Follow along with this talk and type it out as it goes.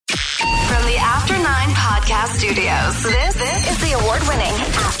Studios. This is the award-winning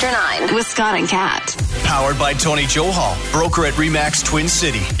After 9 with Scott and Kat. Powered by Tony Johal, broker at RE/MAX Twin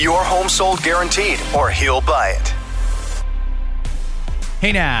City. Your home sold guaranteed, or he'll buy it.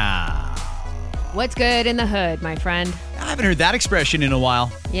 Hey now. What's good in the hood, my friend? I haven't heard that expression in a while.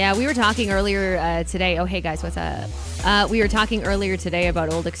 Yeah, we were talking earlier today. Oh, hey guys, what's up? We were talking earlier today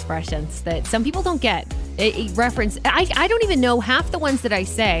about old expressions that some people don't get. I don't even know half the ones that I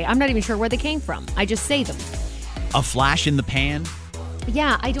say. I'm not even sure where they came from. I just say them. A flash in the pan?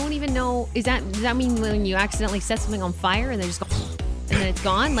 Yeah, I don't even know. Does that mean when you accidentally set something on fire and they just go and then it's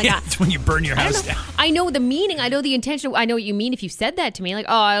gone? Like, yeah, it's when you burn your house down. I know the meaning. I know the intention. I know what you mean if you said that to me. Like,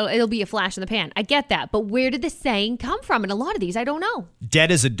 oh, it'll be a flash in the pan. I get that. But where did the saying come from? And a lot of these, I don't know. Dead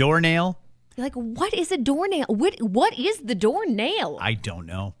as a doornail? Like, what is a doornail? What is the doornail? I don't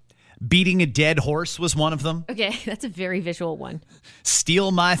know. Beating a dead horse was one of them. Okay, that's a very visual one.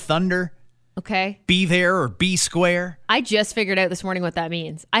 Steal my thunder. Okay. Be there or be square. I just figured out this morning what that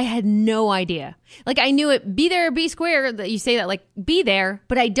means. I had no idea. Like, I knew it, be there or be square. That you say that, like, be there,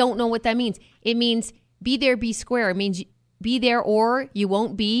 but I don't know what that means. It means be there, be square. It means be there or you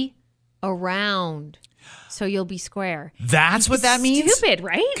won't be around. So you'll be square. That's what that means? Stupid,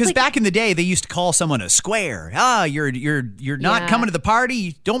 right? Because like, back in the day, they used to call someone a square. You're not coming to the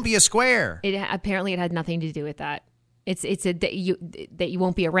party. Don't be a square. Apparently, it had nothing to do with that. It's that you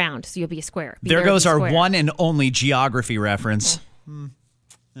won't be around, so you'll be a square. There goes our one and only geography reference.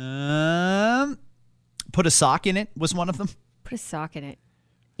 Yeah. Put a sock in it was one of them. Put a sock in it.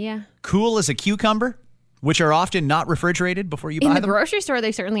 Yeah. Cool as a cucumber, which are often not refrigerated before you buy them. In the grocery store,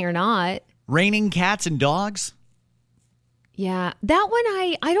 they certainly are not. Raining cats and dogs. Yeah, that one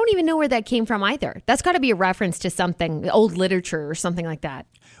I don't even know where that came from either. That's got to be a reference to something, old literature or something like that.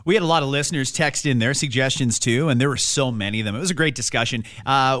 We had a lot of listeners text in their suggestions too, and there were so many of them. It was a great discussion.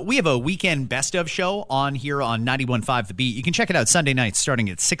 We have a weekend best of show on here on 91.5 The Beat. You can check it out Sunday nights starting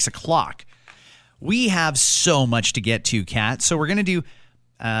at 6 o'clock. We have so much to get to, Kat, so we're going to do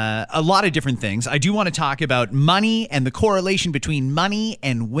a lot of different things. I do want to talk about money and the correlation between money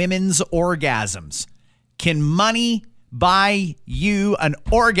and women's orgasms. Can money buy you an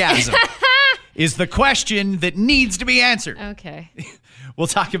orgasm? Is the question that needs to be answered. Okay. We'll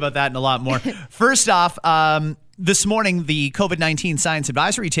talk about that and a lot more. First off, this morning, the COVID-19 Science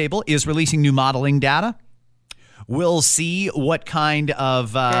Advisory Table is releasing new modeling data. We'll see what kind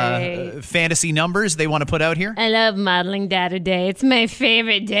of fantasy numbers they want to put out here. I love modeling data day. It's my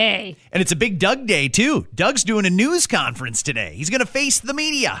favorite day. And it's a big Doug day, too. Doug's doing a news conference today. He's going to face the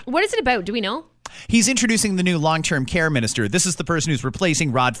media. What is it about? Do we know? He's introducing the new long-term care minister. This is the person who's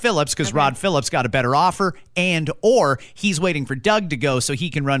replacing Rod Phillips because Rod Phillips got a better offer or he's waiting for Doug to go so he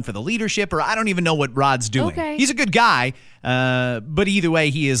can run for the leadership, or I don't even know what Rod's doing. Okay. He's a good guy, but either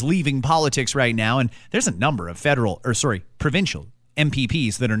way, he is leaving politics right now, and there's a number of provincial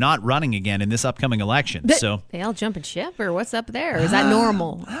MPPs that are not running again in this upcoming election. So they all jumping ship, or what's up there? Is that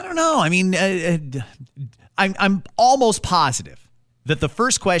normal? I don't know. I mean, I'm almost positive that the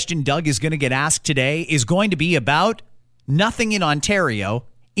first question Doug is going to get asked today is going to be about nothing in Ontario,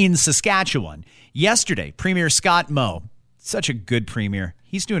 in Saskatchewan. Yesterday, Premier Scott Moe, such a good premier.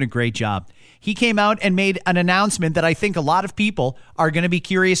 He's doing a great job. He came out and made an announcement that I think a lot of people are going to be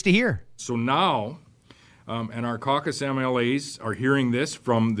curious to hear. So now, and our caucus MLAs are hearing this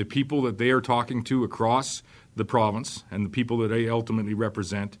from the people that they are talking to across the province and the people that they ultimately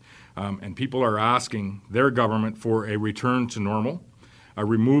represent, and people are asking their government for a return to normal, a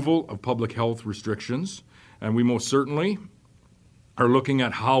removal of public health restrictions, and we most certainly are looking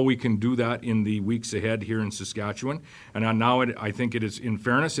at how we can do that in the weeks ahead here in Saskatchewan. And now I think it is, in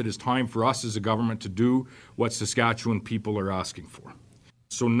fairness, it is time for us as a government to do what Saskatchewan people are asking for.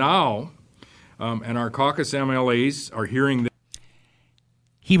 So now, and our caucus MLAs are hearing this.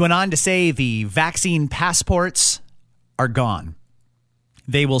 He went on to say the vaccine passports are gone.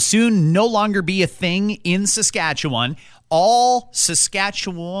 They will soon no longer be a thing in Saskatchewan. All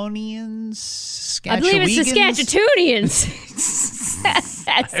Saskatchewanians, I believe it's Saskatchewanians.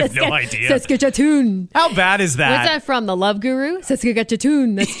 I have no idea. Saskatchewan. How bad is that? What's that from? The Love Guru?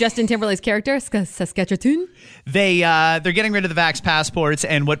 Saskatchewan. That's Justin Timberlake's character. Saskatchewan. They're getting rid of the Vax passports,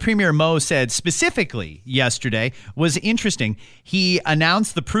 and what Premier Moe said specifically yesterday was interesting. He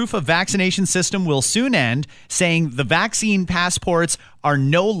announced the proof of vaccination system will soon end, saying the vaccine passports are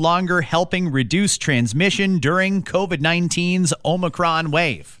no longer helping reduce transmission during COVID-19's Omicron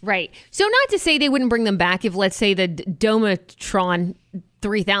wave. Right. So not to say they wouldn't bring them back if, let's say, the Domatron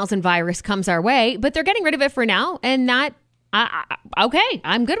 3000 virus comes our way, but they're getting rid of it for now, and okay,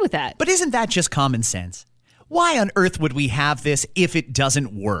 I'm good with that. But isn't that just common sense? Why on earth would we have this if it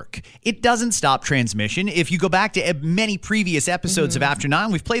doesn't work? It doesn't stop transmission. If you go back to many previous episodes of After 9,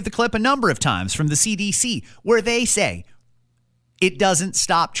 we've played the clip a number of times from the CDC where they say it doesn't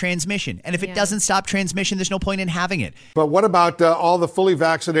stop transmission. And if it doesn't stop transmission, there's no point in having it. But what about all the fully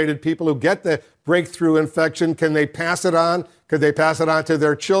vaccinated people who get the breakthrough infection? Can they pass it on? Could they pass it on to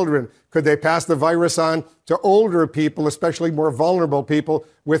their children? Could they pass the virus on to older people, especially more vulnerable people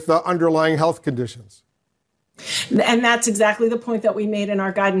with underlying health conditions? And that's exactly the point that we made in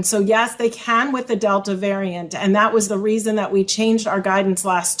our guidance. So yes, they can with the Delta variant. And that was the reason that we changed our guidance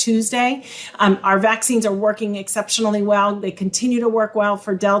last Tuesday. Our vaccines are working exceptionally well. They continue to work well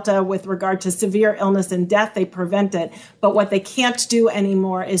for Delta with regard to severe illness and death. They prevent it. But what they can't do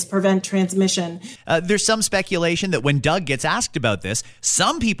anymore is prevent transmission. There's some speculation that when Doug gets asked about this,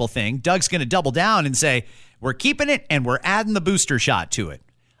 some people think Doug's going to double down and say, we're keeping it and we're adding the booster shot to it.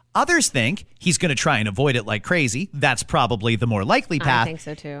 Others think he's going to try and avoid it like crazy. That's probably the more likely path. I think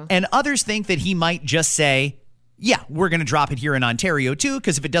so, too. And others think that he might just say, yeah, we're going to drop it here in Ontario, too,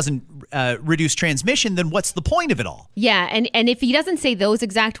 because if it doesn't reduce transmission, then what's the point of it all? Yeah, and if he doesn't say those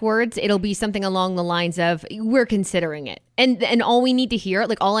exact words, it'll be something along the lines of, we're considering it. And all we need to hear,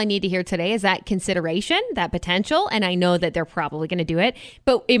 like all I need to hear today is that consideration, that potential, and I know that they're probably going to do it,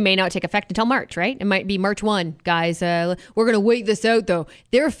 but it may not take effect until March, right? It might be March 1. Guys, we're going to wait this out, though.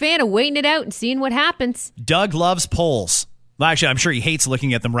 They're a fan of waiting it out and seeing what happens. Doug loves polls. Well, actually, I'm sure he hates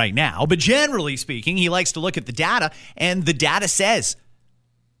looking at them right now, but generally speaking, he likes to look at the data, and the data says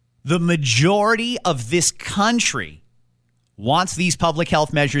the majority of this country wants these public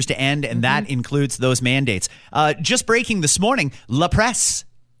health measures to end, and that includes those mandates. Just breaking this morning, La Presse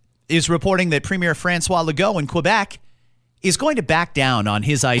is reporting that Premier François Legault in Quebec is going to back down on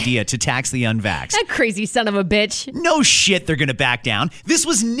his idea to tax the unvaxxed. That crazy son of a bitch. No shit, they're going to back down. This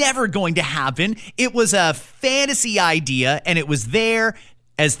was never going to happen. It was a fantasy idea, and it was there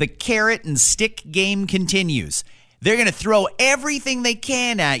as the carrot and stick game continues. They're going to throw everything they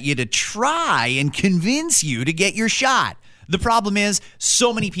can at you to try and convince you to get your shot. The problem is,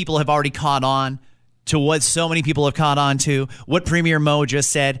 so many people have already caught on to what so many people have caught on to, what Premier Mo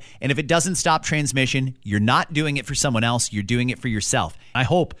just said. And if it doesn't stop transmission, you're not doing it for someone else. You're doing it for yourself. I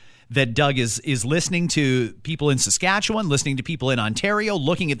hope that Doug is listening to people in Saskatchewan, listening to people in Ontario,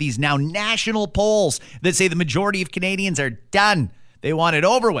 looking at these now national polls that say the majority of Canadians are done. They want it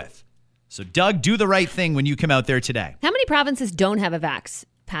over with. So, Doug, do the right thing when you come out there today. How many provinces don't have a vax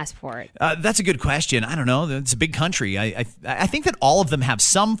passport? That's a good question. I don't know. It's a big country. I think that all of them have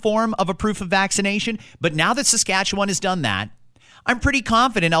some form of a proof of vaccination. But now that Saskatchewan has done that, I'm pretty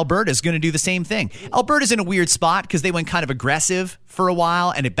confident Alberta's going to do the same thing. Alberta's in a weird spot because they went kind of aggressive for a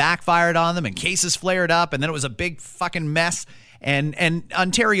while and it backfired on them and cases flared up and then it was a big fucking mess. And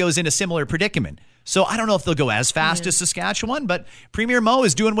Ontario's in a similar predicament. So I don't know if they'll go as fast as Saskatchewan, but Premier Mo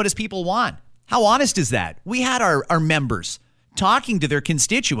is doing what his people want. How honest is that? We had our members talking to their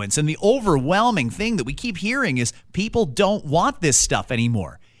constituents, and the overwhelming thing that we keep hearing is people don't want this stuff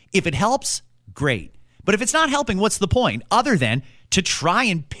anymore. If it helps, great. But if it's not helping, what's the point other than to try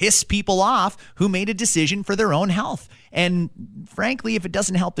and piss people off who made a decision for their own health? And frankly, if it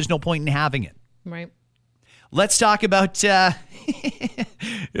doesn't help, there's no point in having it. Right. Let's talk about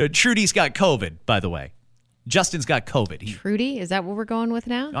Trudy's got COVID, by the way. Justin's got COVID. Trudy? Is that what we're going with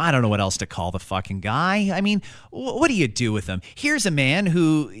now? I don't know what else to call the fucking guy. I mean, what do you do with him? Here's a man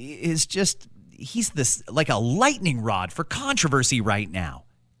who is just, he's this like a lightning rod for controversy right now.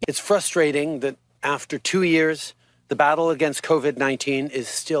 It's frustrating that after 2 years, the battle against COVID-19 is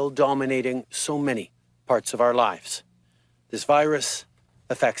still dominating so many parts of our lives. This virus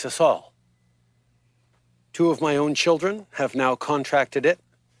affects us all. 2 of my own children have now contracted it,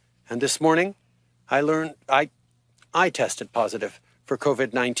 and this morning, I learned I tested positive for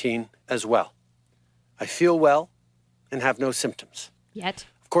COVID-19 as well. I feel well and have no symptoms. Yet.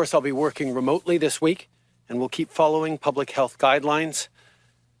 Of course, I'll be working remotely this week and we'll keep following public health guidelines.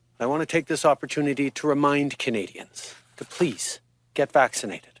 I want to take this opportunity to remind Canadians to please get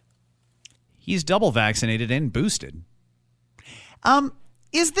vaccinated. He's double vaccinated and boosted.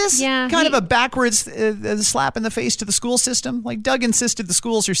 Is this kind of a backwards slap in the face to the school system? Like Doug insisted the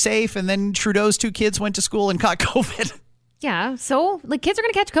schools are safe, and then Trudeau's 2 kids went to school and caught COVID. Yeah, so like kids are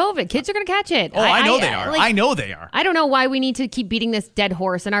going to catch COVID. Kids are going to catch it. Oh, I know they are. I know they are. I don't know why we need to keep beating this dead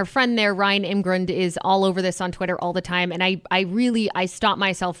horse. And our friend there, Ryan Imgrund, is all over this on Twitter all the time. And I stop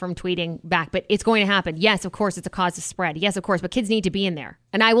myself from tweeting back, but it's going to happen. Yes, of course, it's a cause of spread. Yes, of course, but kids need to be in there.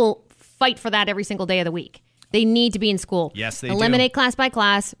 And I will fight for that every single day of the week. They need to be in school. Yes, they Eliminate class by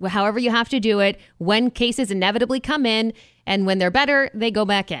class, however you have to do it, when cases inevitably come in, and when they're better, they go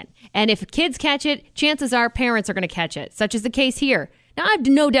back in. And if kids catch it, chances are parents are going to catch it, such is the case here. Now, I have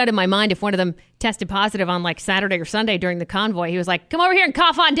no doubt in my mind if one of them tested positive on like Saturday or Sunday during the convoy, he was like, come over here and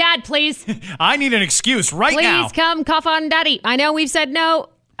cough on dad, please. I need an excuse right now. Please come cough on daddy. I know we've said no.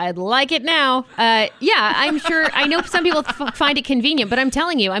 I'd like it now. Yeah, I'm sure. I know some people find it convenient, but I'm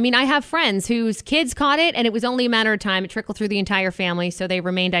telling you, I mean, I have friends whose kids caught it and it was only a matter of time. It trickled through the entire family, so they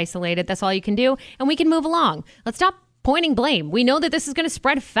remained isolated. That's all you can do. And we can move along. Let's stop pointing blame. We know that this is going to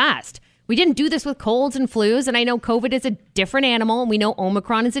spread fast. We didn't do this with colds and flus, and I know COVID is a different animal, and we know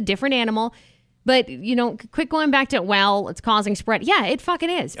Omicron is a different animal. But, you know, quit going back to, well, it's causing spread. Yeah, it fucking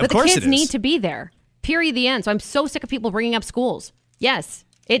is. But the kids need to be there. Period, the end. So I'm so sick of people bringing up schools. Yes,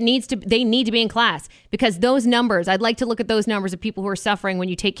 they need to be in class, because those numbers, I'd like to look at those numbers of people who are suffering when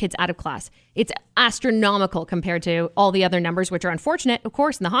you take kids out of class. It's astronomical compared to all the other numbers, which are unfortunate, of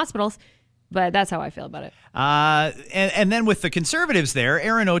course, in the hospitals. But that's how I feel about it. And then with the Conservatives there,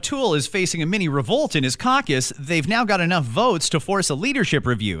 Aaron O'Toole is facing a mini revolt in his caucus. They've now got enough votes to force a leadership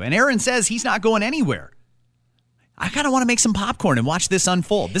review. And Aaron says he's not going anywhere. I kind of want to make some popcorn and watch this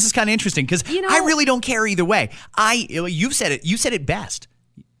unfold. This is kind of interesting because I really don't care either way. You've said it. You said it best.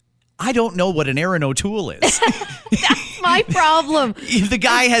 I don't know what an Aaron O'Toole is. That's my problem. The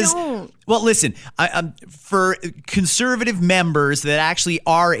guy has... Well, listen, for conservative members that actually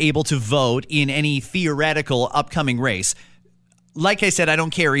are able to vote in any theoretical upcoming race, like I said, I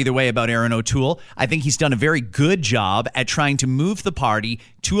don't care either way about Aaron O'Toole. I think he's done a very good job at trying to move the party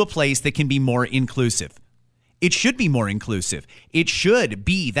to a place that can be more inclusive. It should be more inclusive. It should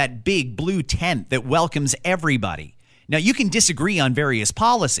be that big blue tent that welcomes everybody. Now, you can disagree on various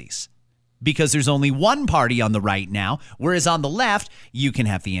policies because there's only one party on the right now, whereas on the left, you can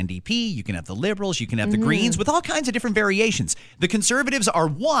have the NDP, you can have the Liberals, you can have the Greens with all kinds of different variations. The Conservatives are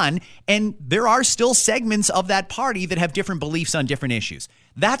one, and there are still segments of that party that have different beliefs on different issues.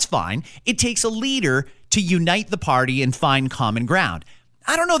 That's fine. It takes a leader to unite the party and find common ground.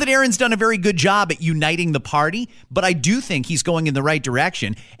 I don't know that Aaron's done a very good job at uniting the party, but I do think he's going in the right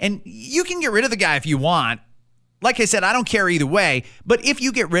direction. And you can get rid of the guy if you want. Like I said, I don't care either way, but if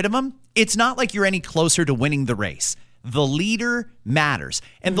you get rid of him, it's not like you're any closer to winning the race. The leader matters.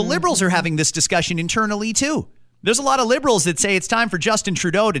 And the Liberals are having this discussion internally too. There's a lot of Liberals that say it's time for Justin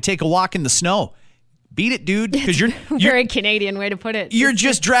Trudeau to take a walk in the snow. Beat it, dude, because you're very Canadian way to put it. You're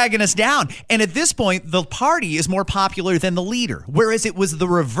just dragging us down. And at this point, the party is more popular than the leader, whereas it was the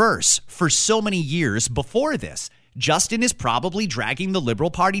reverse for so many years before this. Justin is probably dragging the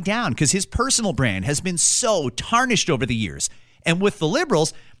Liberal Party down because his personal brand has been so tarnished over the years. And with the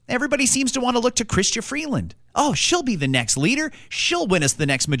Liberals, everybody seems to want to look to Chrystia Freeland. Oh, she'll be the next leader. She'll win us the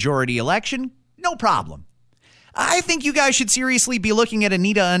next majority election. No problem. I think you guys should seriously be looking at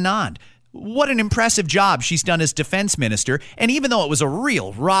Anita Anand. What an impressive job she's done as defense minister. And even though it was a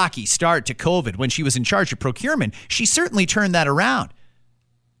real rocky start to COVID when she was in charge of procurement, she certainly turned that around.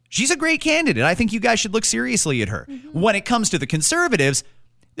 She's a great candidate. I think you guys should look seriously at her. When it comes to the Conservatives,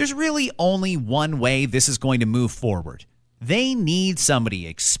 there's really only one way this is going to move forward. They need somebody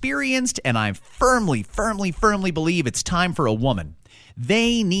experienced, and I firmly believe it's time for a woman.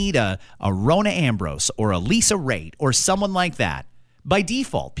 They need a Rona Ambrose or a Lisa Raitt or someone like that. By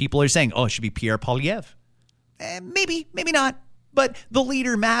default, people are saying, oh, it should be Pierre Poilievre. Maybe not. But the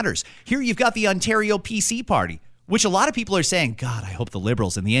leader matters. Here you've got the Ontario PC Party, which a lot of people are saying, God, I hope the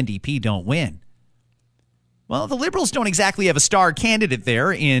Liberals and the NDP don't win. Well, the Liberals don't exactly have a star candidate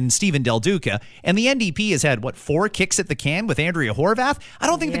there in Stephen Del Duca, and the NDP has had, 4 kicks at the can with Andrea Horwath? I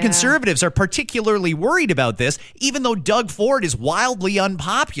don't think the Conservatives are particularly worried about this, even though Doug Ford is wildly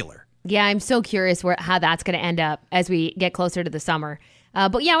unpopular. Yeah, I'm so curious how that's going to end up as we get closer to the summer.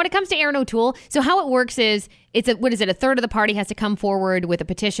 But yeah, when it comes to Aaron O'Toole, so how it works is a third of the party has to come forward with a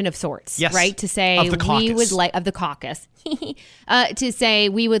petition of sorts, yes, right? To say of the caucus. We would like of the caucus to say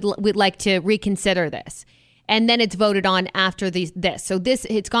we would like to reconsider this. And then it's voted on after this. So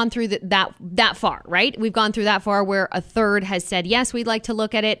it's gone through that far, right? We've gone through that far where a third has said, yes, we'd like to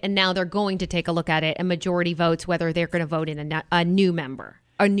look at it. And now they're going to take a look at it. And majority votes whether they're going to vote in a new member.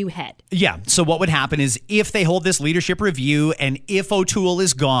 A new head. Yeah. So what would happen is if they hold this leadership review and if O'Toole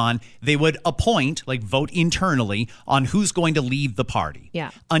is gone, they would appoint, vote internally on who's going to lead the party.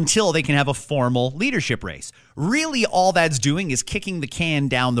 Yeah. Until they can have a formal leadership race. Really, all that's doing is kicking the can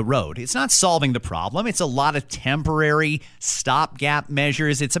down the road. It's not solving the problem. It's a lot of temporary stopgap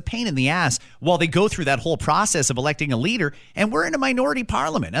measures. It's a pain in the ass while they go through that whole process of electing a leader. And we're in a minority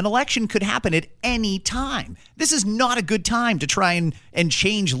parliament. An election could happen at any time. This is not a good time to try and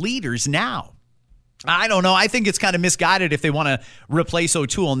change leaders now. I don't know. I think it's kind of misguided if they want to replace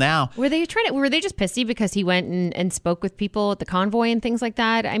O'Toole now. Were they just pissy because he went and spoke with people at the convoy and things like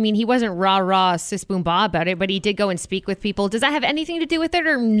that? I mean, he wasn't rah sis boom bah about it, but he did go and speak with people. Does that have anything to do with it,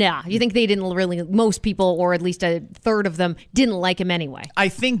 or nah? You think they didn't really? Most people, or at least a third of them, didn't like him anyway. I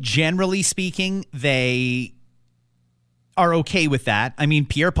think generally speaking, they are okay with that. I mean,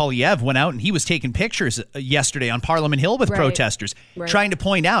 Pierre Poilievre went out and he was taking pictures yesterday on Parliament Hill with protesters, trying to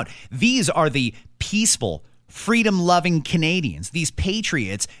point out these are the peaceful, freedom-loving Canadians, these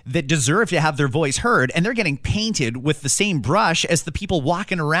patriots that deserve to have their voice heard, and they're getting painted with the same brush as the people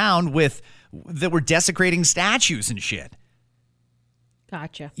walking around that were desecrating statues and shit.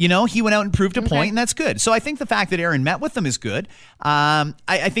 Gotcha. You know, he went out and proved a point, and that's good. So I think the fact that Aaron met with them is good.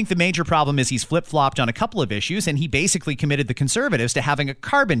 I think the major problem is he's flip-flopped on a couple of issues, and he basically committed the Conservatives to having a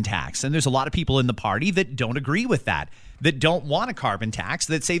carbon tax. And there's a lot of people in the party that don't agree with that don't want a carbon tax,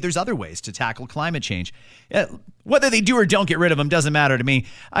 that say there's other ways to tackle climate change. Whether they do or don't get rid of them doesn't matter to me.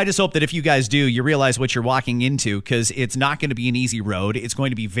 I just hope that if you guys do, you realize what you're walking into, because it's not going to be an easy road. It's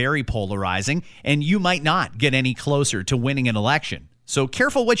going to be very polarizing, and you might not get any closer to winning an election. So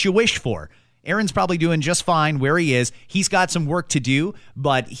careful what you wish for. Aaron's probably doing just fine where he is. He's got some work to do,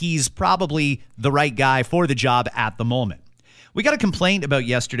 but he's probably the right guy for the job at the moment. We got a complaint about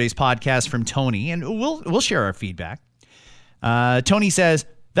yesterday's podcast from Tony, and we'll share our feedback. Tony says,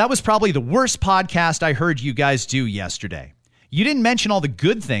 that was probably the worst podcast I heard you guys do yesterday. You didn't mention all the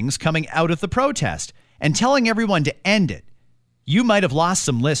good things coming out of the protest and telling everyone to end it. You might have lost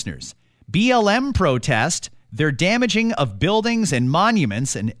some listeners. BLM protest, their damaging of buildings and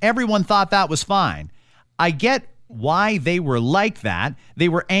monuments, and everyone thought that was fine. I get why they were like that. They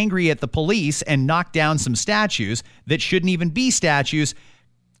were angry at the police and knocked down some statues that shouldn't even be statues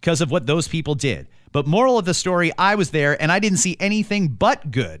because of what those people did. But moral of the story, I was there and I didn't see anything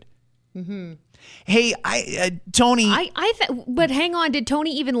but good. Mm-hmm. Hey, Tony. But hang on, did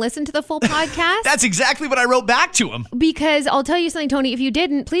Tony even listen to the full podcast? That's exactly what I wrote back to him. Because I'll tell you something, Tony, if you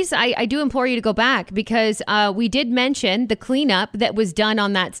didn't, please, I do implore you to go back, because we did mention the cleanup that was done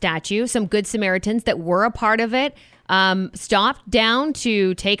on that statue. Some Good Samaritans that were a part of it stopped down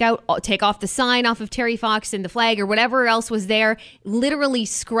to take off the sign off of Terry Fox and the flag or whatever else was there, literally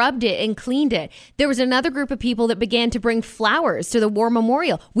scrubbed it and cleaned it. There was another group of people that began to bring flowers to the war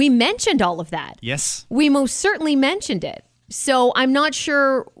memorial. We mentioned all of that. Yes. We most certainly mentioned it. So I'm not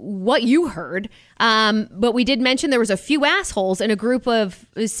sure what you heard, but we did mention there was a few assholes and a group of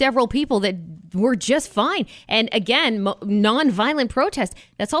several people that were just fine. And again, non-violent protest.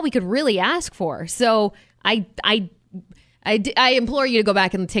 That's all we could really ask for. So I implore you to go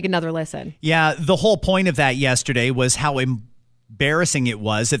back and take another listen. Yeah, the whole point of that yesterday was how embarrassing it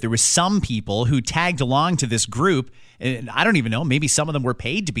was that there were some people who tagged along to this group, and I don't even know, maybe some of them were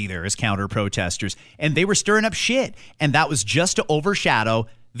paid to be there as counter protesters, and they were stirring up shit, and that was just to overshadow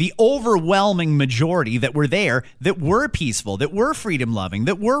the overwhelming majority that were there, that were peaceful, that were freedom-loving,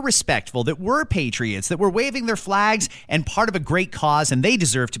 that were respectful, that were patriots, that were waving their flags and part of a great cause, and they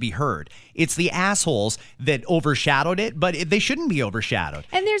deserve to be heard. It's the assholes that overshadowed it, but they shouldn't be overshadowed.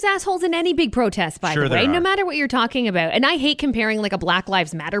 And there's assholes in any big protest, by the way, no matter what you're talking about. And I hate comparing like a Black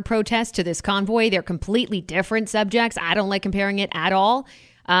Lives Matter protest to this convoy. They're completely different subjects. I don't like comparing it at all.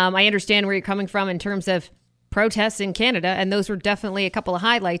 I understand where you're coming from in terms of protests in Canada, and those were definitely a couple of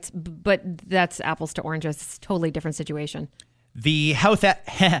highlights, but that's apples to oranges. It's a totally different situation. The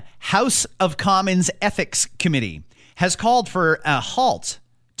House of Commons Ethics Committee has called for a halt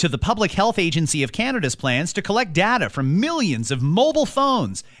to the Public Health Agency of Canada's plans to collect data from millions of mobile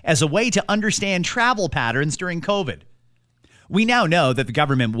phones as a way to understand travel patterns during COVID. We now know that the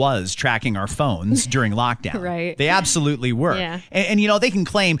government was tracking our phones during lockdown. Right. They absolutely were. Yeah. And, you know, they can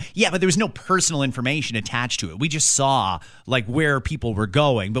claim, but there was no personal information attached to it. We just saw, like, where people were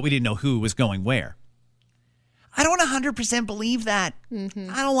going, but we didn't know who was going where. I don't 100% believe that. Mm-hmm.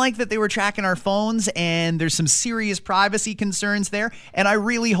 I don't like that they were tracking our phones, and there's some serious privacy concerns there. And I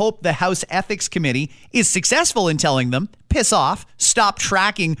really hope the House Ethics Committee is successful in telling them, piss off, stop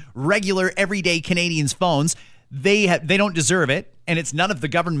tracking regular, everyday Canadians' phones. They don't deserve it, and it's none of the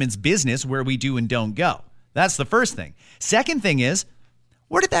government's business where we do and don't go. That's the first thing. Second thing is,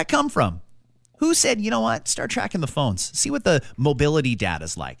 where did that come from? Who said, you know what, start tracking the phones, see what the mobility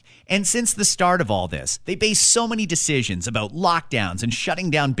data's like? And since the start of all this, they base so many decisions about lockdowns and shutting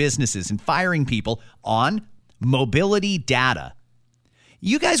down businesses and firing people on mobility data.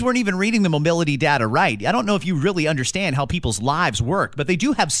 You guys weren't even reading the mobility data right. I don't know if you really understand how people's lives work, but they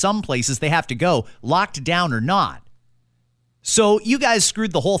do have some places they have to go, locked down or not. So you guys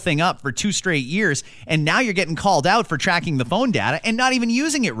screwed the whole thing up for 2 straight years, and now you're getting called out for tracking the phone data and not even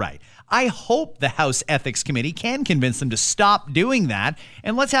using it right. I hope the House Ethics Committee can convince them to stop doing that,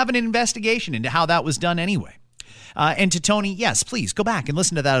 and let's have an investigation into how that was done anyway. And to Tony, yes, please go back and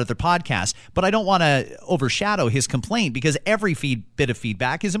listen to that other podcast. But I don't want to overshadow his complaint because every bit of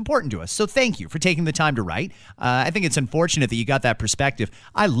feedback is important to us. So thank you for taking the time to write. I think it's unfortunate that you got that perspective.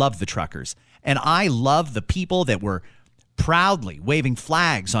 I love the truckers, and I love the people that were proudly waving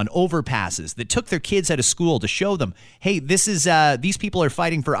flags on overpasses, that took their kids out of school to show them, hey, this is these people are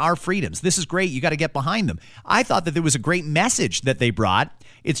fighting for our freedoms. This is great. You got to get behind them. I thought that there was a great message that they brought.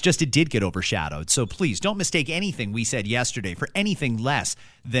 It's just it did get overshadowed. So please don't mistake anything we said yesterday for anything less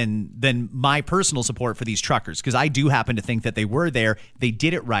than my personal support for these truckers, because I do happen to think that they were there. They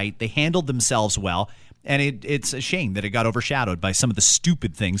did it right. They handled themselves well. And it's a shame that it got overshadowed by some of the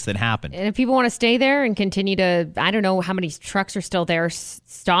stupid things that happened. And if people want to stay there and continue to, I don't know how many trucks are still there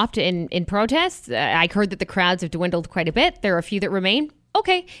stopped in protests. I heard that the crowds have dwindled quite a bit. There are a few that remain.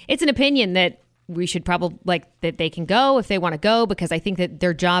 Okay, it's an opinion that we should probably, that they can go if they want to go, because I think that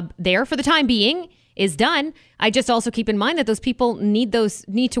their job there for the time being is done. I just also keep in mind that those people need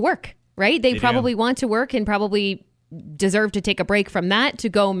to work, right? They probably want to work and probably deserve to take a break from that to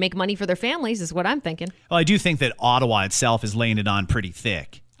go make money for their families is what I'm thinking. Well, I do think that Ottawa itself is laying it on pretty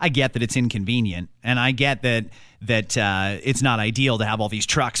thick. I get that it's inconvenient, and I get that it's not ideal to have all these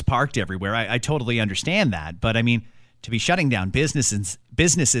trucks parked everywhere. I totally understand that. But I mean, to be shutting down businesses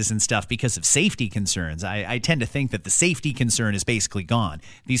and stuff because of safety concerns, I tend to think that the safety concern is basically gone.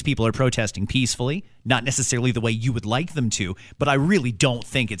 These people are protesting peacefully, not necessarily the way you would like them to, but I really don't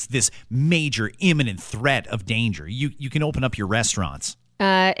think it's this major imminent threat of danger. You can open up your restaurants.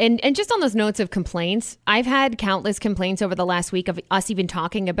 And just on those notes of complaints, I've had countless complaints over the last week of us even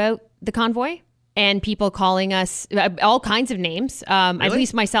talking about the convoy and people calling us all kinds of names. Really? At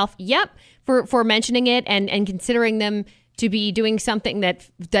least myself, for mentioning it and considering them to be doing something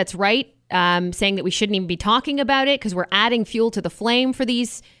that's right, saying that we shouldn't even be talking about it because we're adding fuel to the flame for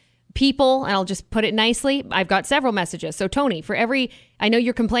these people. And I'll just put it nicely. I've got several messages. So Tony, I know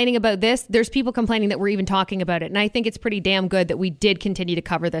you're complaining about this. There's people complaining that we're even talking about it. And I think it's pretty damn good that we did continue to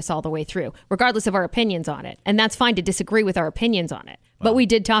cover this all the way through, regardless of our opinions on it. And that's fine to disagree with our opinions on it. But we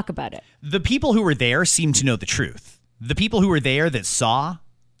did talk about it. The people who were there seem to know the truth. The people who were there that saw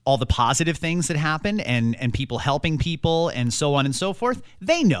all the positive things that happened and people helping people and so on and so forth,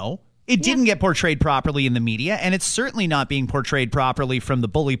 they know. It didn't get portrayed properly in the media, and it's certainly not being portrayed properly from the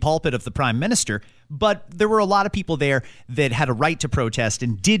bully pulpit of the Prime Minister, but there were a lot of people there that had a right to protest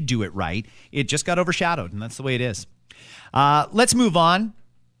and did do it right. It just got overshadowed, and that's the way it is. Let's move on.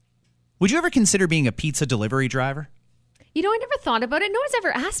 Would you ever consider being a pizza delivery driver? You know, I never thought about it. No one's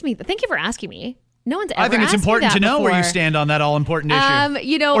ever asked me. Thank you for asking me. No one's ever I think it's asked important me that to know before. where you stand on that all-important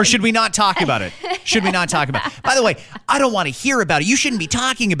issue. Or should we not talk about it? Should we not talk about it? By the way, I don't want to hear about it. You shouldn't be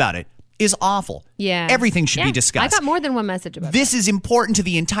talking about it. Is awful. Yeah. Everything should be discussed. I got more than one message about this. Is important to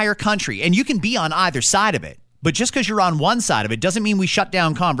the entire country, and you can be on either side of it. But just because you're on one side of it doesn't mean we shut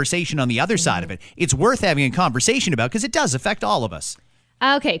down conversation on the other side of it. It's worth having a conversation about because it does affect all of us.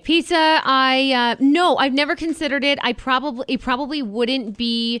 Okay, pizza. No, I've never considered it. It probably wouldn't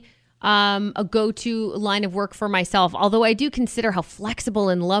be a go-to line of work for myself, although I do consider how flexible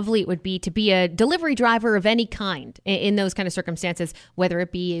and lovely it would be to be a delivery driver of any kind in those kind of circumstances, whether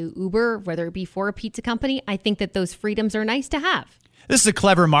it be Uber, whether it be for a pizza company. I think that those freedoms are nice to have. This is a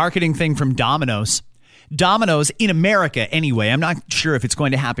clever marketing thing from Domino's. Domino's, in America anyway, I'm not sure if it's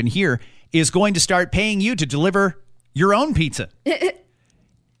going to happen here, is going to start paying you to deliver your own pizza.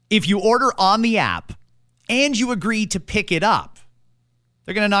 If you order on the app and you agree to pick it up,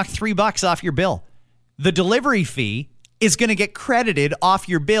 they're going to knock $3 off your bill. The delivery fee is going to get credited off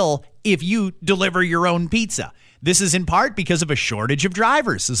your bill if you deliver your own pizza. This is in part because of a shortage of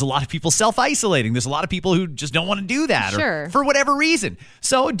drivers. There's a lot of people self-isolating. There's a lot of people who just don't want to do that or for whatever reason.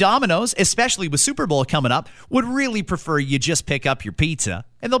 So Domino's, especially with Super Bowl coming up, would really prefer you just pick up your pizza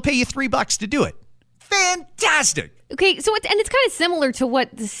and they'll pay you $3 to do it. Fantastic. Okay, so it's kind of similar to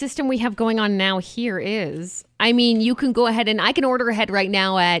what the system we have going on now here is. I mean, you can go ahead and I can order ahead right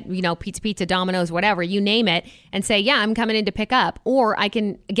now at, Pizza, Domino's, whatever, you name it, and say, yeah, I'm coming in to pick up. Or I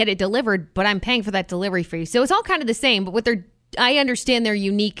can get it delivered, but I'm paying for that delivery fee. So it's all kind of the same, but I understand their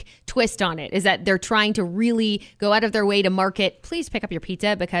unique twist on it is that they're trying to really go out of their way to market, please pick up your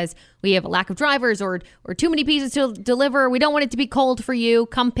pizza because we have a lack of drivers or too many pizzas to deliver. We don't want it to be cold for you.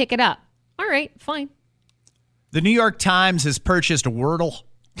 Come pick it up. All right, fine. The New York Times has purchased Wordle.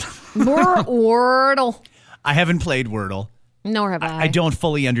 More Wordle. I haven't played Wordle. Nor have I. I don't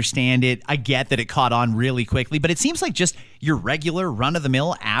fully understand it. I get that it caught on really quickly, but it seems like just your regular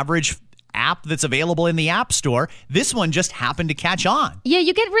run-of-the-mill average app that's available in the App Store. This one just happened to catch on. Yeah,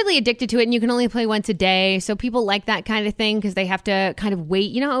 you get really addicted to it, and you can only play once a day. So people like that kind of thing because they have to kind of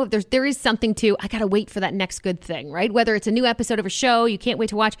wait. You know, there is something to, I got to wait for that next good thing, right? Whether it's a new episode of a show you can't wait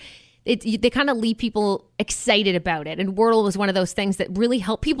to watch. They kind of leave people excited about it. And Wordle was one of those things that really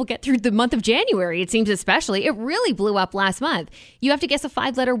helped people get through the month of January, it seems especially. It really blew up last month. You have to guess a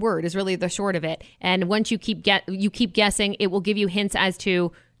 5-letter word is really the short of it. And once you keep guessing, it will give you hints as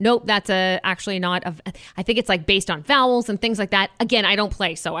to, nope, that's actually not. I think it's like based on vowels and things like that. Again, I don't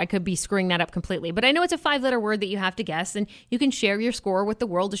play, so I could be screwing that up completely. But I know it's a 5-letter word that you have to guess, and you can share your score with the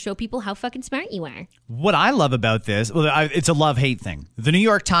world to show people how fucking smart you are. What I love about this, it's a love-hate thing. The New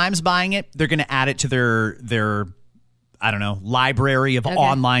York Times buying it, they're going to add it to their I don't know, library of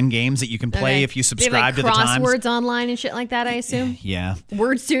online games that you can play if you subscribe to the Times. Crosswords online and shit like that, I assume? Yeah.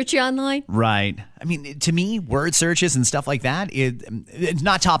 Word search online? Right. I mean, to me, word searches and stuff like that, it's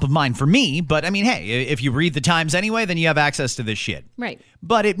not top of mind for me, but I mean, hey, if you read the Times anyway, then you have access to this shit. Right.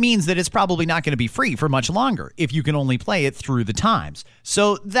 But it means that it's probably not going to be free for much longer if you can only play it through the Times.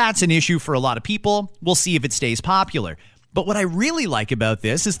 So that's an issue for a lot of people. We'll see if it stays popular. But what I really like about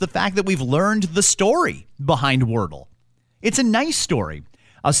this is the fact that we've learned the story behind Wordle. It's a nice story.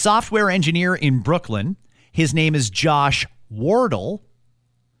 A software engineer in Brooklyn, his name is Josh Wardle,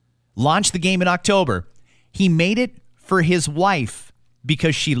 launched the game in October. He made it for his wife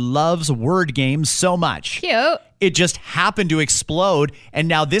because she loves word games so much. Cute. It just happened to explode, and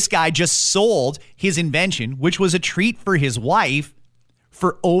now this guy just sold his invention, which was a treat for his wife,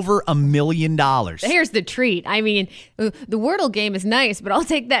 for over $1 million. Here's the treat. I mean, the Wordle game is nice, but I'll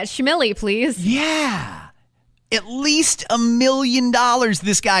take that schmilly, please. Yeah. At least $1 million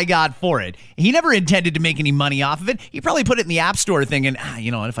this guy got for it. He never intended to make any money off of it. He probably put it in the App Store thinking,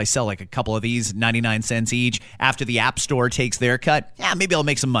 if I sell like a couple of these, 99 cents each, after the App Store takes their cut, maybe I'll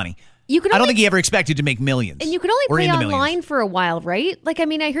make some money. I don't think he ever expected to make millions. And you could only play online for a while, right? Like, I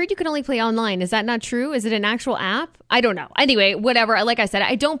mean, I heard you could only play online. Is that not true? Is it an actual app? I don't know. Anyway, whatever. Like I said,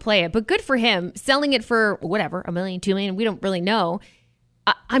 I don't play it, but good for him. Selling it for whatever, $1 million, $2 million, we don't really know.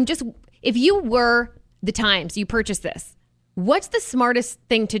 If you were the Times, you purchased this, what's the smartest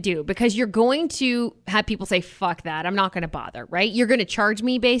thing to do? Because you're going to have people say, fuck that, I'm not going to bother, right? You're going to charge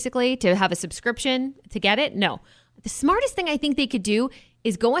me basically to have a subscription to get it? No. The smartest thing I think they could do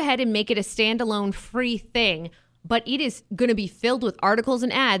is go ahead and make it a standalone free thing, but it is going to be filled with articles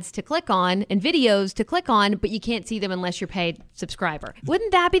and ads to click on and videos to click on, but you can't see them unless you're a paid subscriber.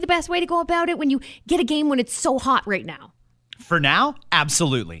 Wouldn't that be the best way to go about it when you get a game when it's so hot right now? For now,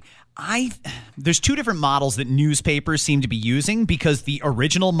 absolutely. There's two different models that newspapers seem to be using, because the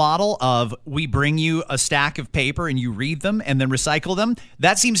original model of we bring you a stack of paper and you read them and then recycle them,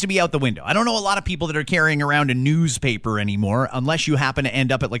 that seems to be out the window. I don't know a lot of people that are carrying around a newspaper anymore, unless you happen to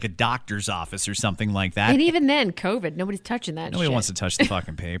end up at like a doctor's office or something like that. And even then, COVID, nobody's touching that Nobody shit. wants to touch the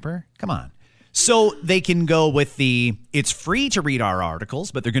fucking paper. Come on. So they can go with it's free to read our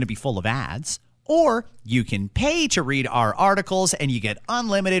articles, but they're going to be full of ads. Or you can pay to read our articles and you get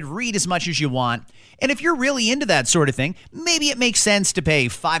unlimited, read as much as you want. And if you're really into that sort of thing, maybe it makes sense to pay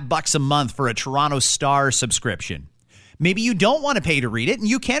 $5 a month for a Toronto Star subscription. Maybe you don't want to pay to read it and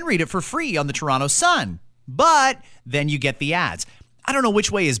you can read it for free on the Toronto Sun, but then you get the ads. I don't know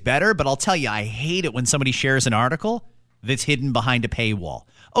which way is better, but I'll tell you, I hate it when somebody shares an article that's hidden behind a paywall.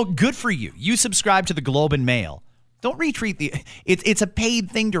 Oh, good for you. You subscribe to the Globe and Mail. Don't retreat it's a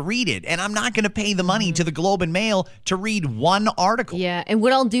paid thing to read it, and I'm not going to pay the money to the Globe and Mail to read one article. Yeah, and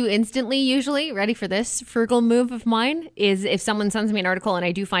what I'll do instantly, usually, ready for this frugal move of mine, is if someone sends me an article and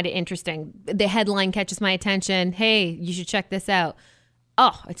I do find it interesting, the headline catches my attention, hey, you should check this out.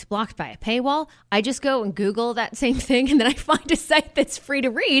 Oh, it's blocked by a paywall. I just go and Google that same thing, and then I find a site that's free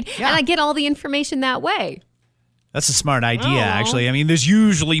to read, and I get all the information that way. That's a smart idea, actually. I mean, there's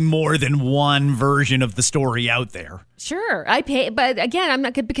usually more than one version of the story out there. Sure, I pay, but again, I'm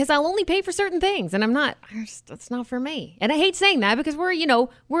not good because I'll only pay for certain things, and that's not for me. And I hate saying that because we're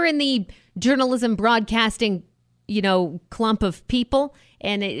in the journalism broadcasting, clump of people,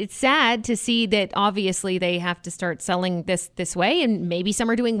 and it's sad to see that obviously they have to start selling this way, and maybe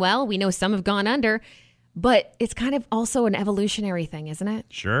some are doing well. We know some have gone under, but it's kind of also an evolutionary thing, isn't it?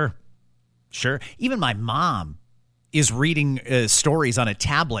 Sure. Even my mom is reading stories on a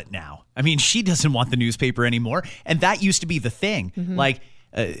tablet now. I mean, she doesn't want the newspaper anymore. And that used to be the thing. Mm-hmm. Like,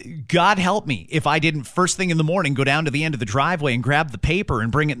 God help me if I didn't first thing in the morning go down to the end of the driveway and grab the paper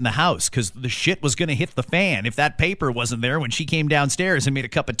and bring it in the house, because the shit was going to hit the fan if that paper wasn't there when she came downstairs and made a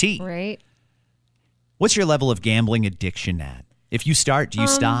cup of tea. Right. What's your level of gambling addiction at? If you start, do you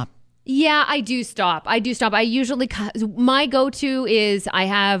stop? Yeah, I do stop. I usually, my go-to is I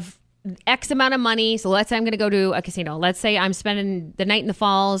have X amount of money. So let's say I'm going to go to a casino. Let's say I'm spending the night in the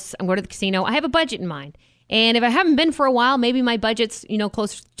Falls. I'm going to the casino. I have a budget in mind. And if I haven't been for a while, maybe my budget's,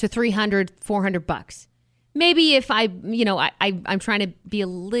 close to $300, $400. Maybe if I'm trying to be a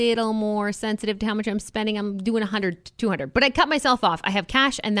little more sensitive to how much I'm spending, I'm doing $100 to $200. But I cut myself off. I have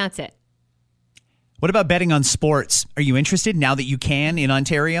cash and that's it. What about betting on sports? Are you interested now that you can in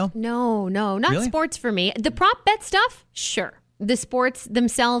Ontario? No, not Really? sports for me. The prop bet stuff, sure. The sports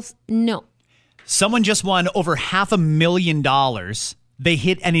themselves, no. Someone just won over $500,000. They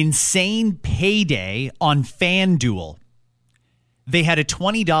hit an insane payday on FanDuel. They had a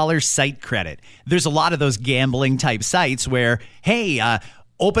 $20 site credit. There's a lot of those gambling type sites where, hey,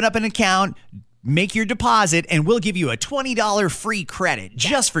 open up an account, make your deposit, and we'll give you a $20 free credit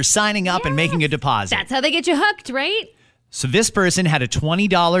just for signing up and making a deposit. That's how they get you hooked, right? So this person had a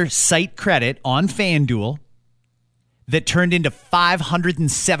 $20 site credit on FanDuel that turned into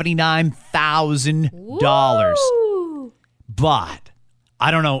 $579,000. Woo! But I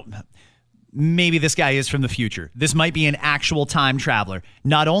don't know. Maybe this guy is from the future. This might be an actual time traveler.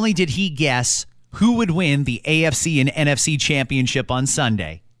 Not only did he guess who would win the AFC and NFC championship on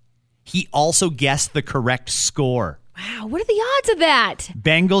Sunday, he also guessed the correct score. Wow, what are the odds of that?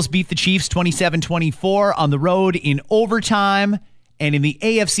 Bengals beat the Chiefs 27-24 on the road in overtime. And in the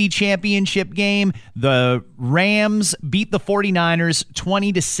AFC championship game, the Rams beat the 49ers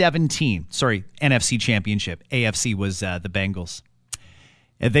 20-17. Sorry, NFC championship. AFC was the Bengals.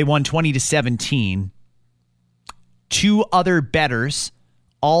 They won 20-17. Two other bettors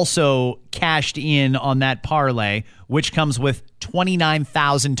also cashed in on that parlay, which comes with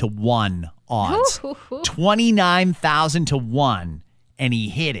 29,000 to 1 odds. 29,000 to 1, and he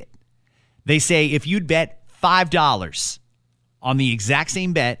hit it. They say if you'd bet $5 on the exact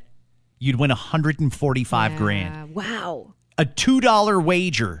same bet, you'd win $145,000. Wow. A $2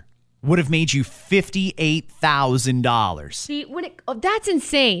 wager would have made you $58,000. See, that's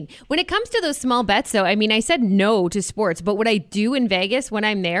insane. When it comes to those small bets, though, I mean, I said no to sports, but what I do in Vegas when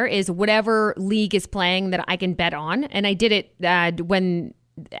I'm there is whatever league is playing that I can bet on. And I did it when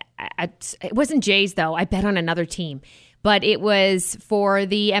it wasn't Jays, though. I bet on another team, but it was for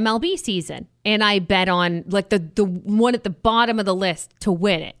the MLB season. And I bet on like the one at the bottom of the list to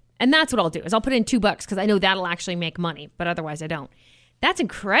win it. And that's what I'll do is I'll put in $2 because I know that'll actually make money, but otherwise I don't. That's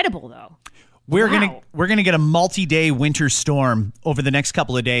incredible, though. We're gonna get a multi-day winter storm over the next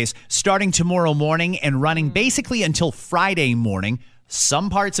couple of days, starting tomorrow morning and running basically until Friday morning.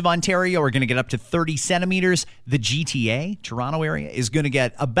 Some parts of Ontario are going to get up to 30 centimeters. The GTA, Toronto area, is going to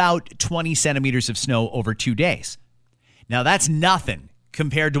get about 20 centimeters of snow over 2 days. Now, that's nothing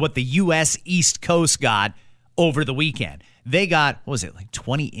compared to what the U.S. East Coast got over the weekend. They got, what was it, like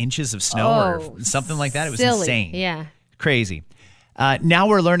 20 inches of snow or something like that? It was silly. insane. Yeah. Crazy. Now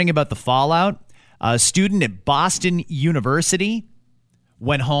we're learning about the fallout. A student at Boston University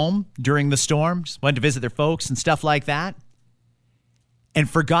went home during the storm, just went to visit their folks and stuff like that, and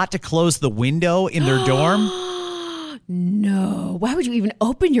forgot to close the window in their dorm. No. Why would you even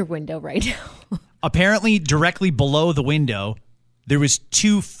open your window right now? Apparently, directly below the window, there was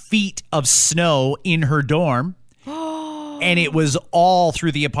 2 feet of snow in her dorm, and it was all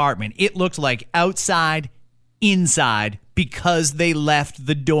through the apartment. It looked like outside, inside, because they left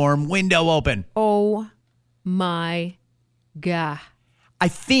the dorm window open. Oh my God. I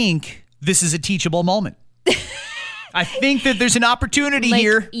think this is a teachable moment. I think that there's an opportunity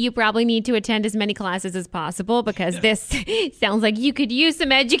here. You probably need to attend as many classes as possible because this sounds like you could use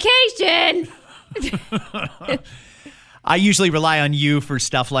some education. I usually rely on you for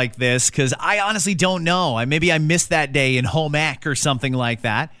stuff like this because I honestly don't know. Maybe I missed that day in home ec or something like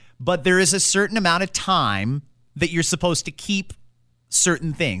that. But there is a certain amount of time that you're supposed to keep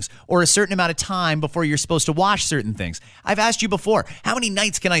certain things or a certain amount of time before you're supposed to wash certain things. I've asked you before, how many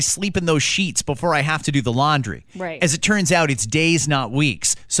nights can I sleep in those sheets before I have to do the laundry? Right. As it turns out, it's days, not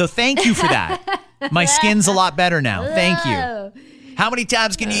weeks. So thank you for that. My skin's a lot better now. Thank you. How many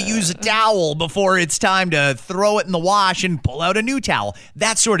times can you use a towel before it's time to throw it in the wash and pull out a new towel?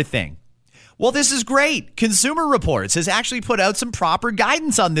 That sort of thing. Well, this is great. Consumer Reports has actually put out some proper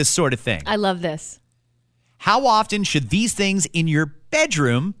guidance on this sort of thing. I love this. How often should these things in your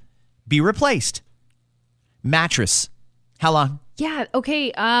bedroom be replaced? Mattress. How long? Yeah,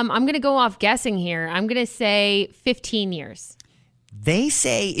 okay. I'm going to go off guessing here. I'm going to say 15 years. They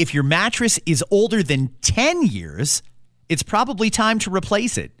say if your mattress is older than 10 years, it's probably time to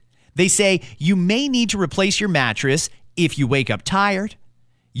replace it. They say you may need to replace your mattress if you wake up tired,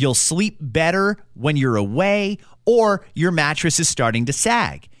 you'll sleep better when you're away, or your mattress is starting to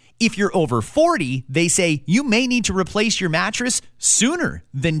sag. If you're over 40, they say you may need to replace your mattress sooner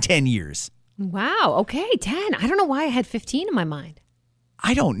than 10 years. Wow. Okay, 10. I don't know why I had 15 in my mind.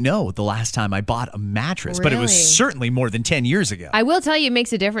 I don't know the last time I bought a mattress, but it was Really? certainly more than 10 years ago. I will tell you it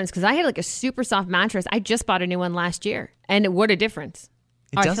makes a difference because I had like a super soft mattress. I just bought a new one last year. And what a difference.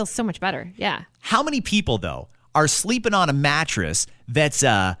 I does? feel so much better. Yeah. How many people, though, are sleeping on a mattress that's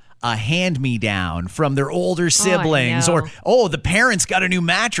a hand-me-down from their older siblings, know. or, the parents got a new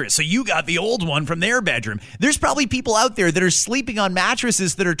mattress, so you got the old one from their bedroom. There's probably people out there that are sleeping on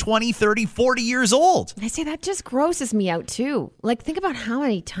mattresses that are 20, 30, 40 years old. I say that just grosses me out too. Like, think about how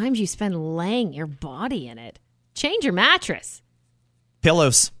many times you spend laying your body in it. Change your mattress.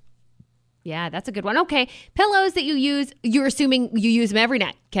 Pillows. Yeah, that's a good one. Okay. Pillows that you use, you're assuming you use them every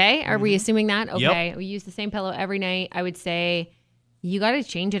night. Okay. Are we assuming that? Okay. We use the same pillow every night. I would say you got to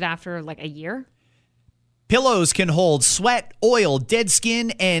change it after like a year. Pillows can hold sweat, oil, dead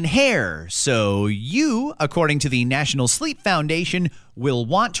skin, and hair. So you, according to the National Sleep Foundation, will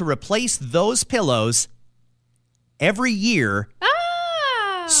want to replace those pillows every year.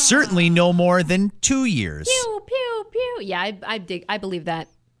 Certainly no more than 2 years. Pew, pew, pew. Yeah, I believe that.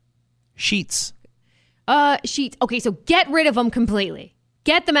 Sheets. Sheets. Okay, so get rid of them completely.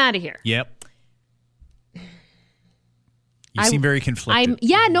 Get them out of here. Yep. You seem very conflicted.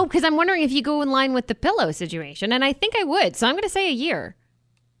 Because I'm wondering if you go in line with the pillow situation, and I think I would. So I'm going to say a year.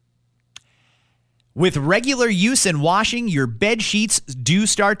 With regular use and washing, your bed sheets do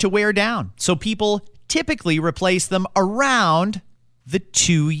start to wear down. So people typically replace them around the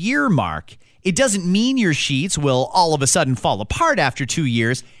 2-year mark. It doesn't mean your sheets will all of a sudden fall apart after 2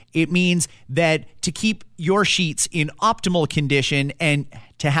 years. It means that to keep your sheets in optimal condition and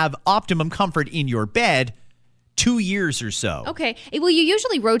to have optimum comfort in your bed, 2 years or so. Okay. Well, you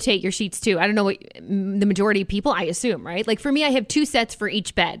usually rotate your sheets too. I don't know what the majority of people, I assume, right? Like for me, I have 2 sets for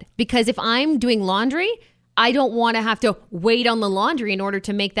each bed because if I'm doing laundry, I don't want to have to wait on the laundry in order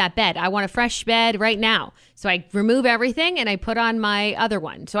to make that bed. I want a fresh bed right now. So I remove everything and I put on my other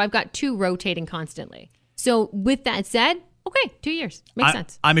one. So I've got 2 rotating constantly. So with that said, okay, 2 years. Makes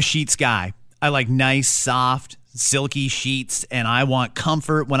sense. I'm a sheets guy. I like nice, soft, silky sheets, and I want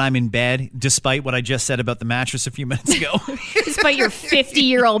comfort when I'm in bed, despite what I just said about the mattress a few minutes ago. Despite your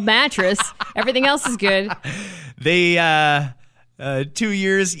 50-year-old mattress, everything else is good. They, 2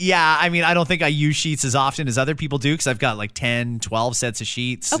 years, yeah. I mean, I don't think I use sheets as often as other people do because I've got like 10, 12 sets of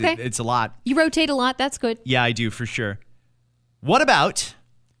sheets. Okay. It's a lot. You rotate a lot. That's good. Yeah, I do for sure. What about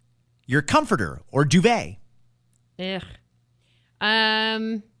your comforter or duvet? Ugh.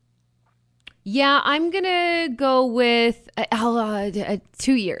 Yeah, I'm going to go with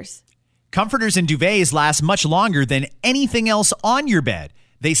 2 years. Comforters and duvets last much longer than anything else on your bed.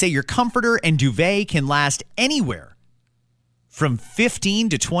 They say your comforter and duvet can last anywhere from 15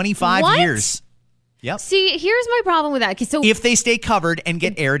 to 25 years. Yep. See, here's my problem with that. So if they stay covered and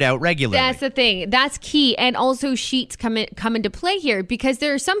get aired out regularly. That's the thing. That's key. And also sheets come into play here because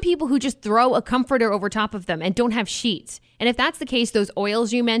there are some people who just throw a comforter over top of them and don't have sheets. And if that's the case, those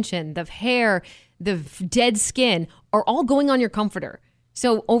oils you mentioned, the hair, the dead skin are all going on your comforter.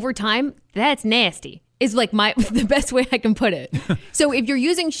 So over time, that's nasty. Is like the best way I can put it. So if you're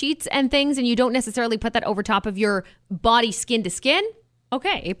using sheets and things and you don't necessarily put that over top of your body skin to skin,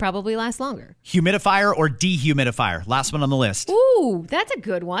 okay, it probably lasts longer. Humidifier or dehumidifier? Last one on the list. Ooh, that's a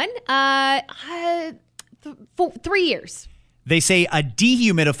good one. 3 years. They say a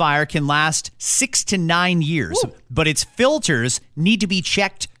dehumidifier can last 6 to 9 years, but its filters need to be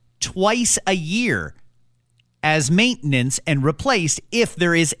checked twice a year as maintenance and replaced if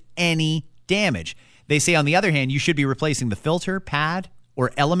there is any damage. They say, on the other hand, you should be replacing the filter, pad, or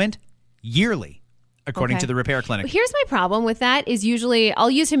element yearly, according to the repair clinic. Here's my problem with that is usually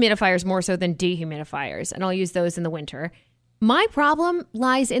I'll use humidifiers more so than dehumidifiers, and I'll use those in the winter. My problem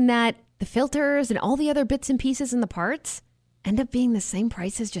lies in that the filters and all the other bits and pieces and the parts end up being the same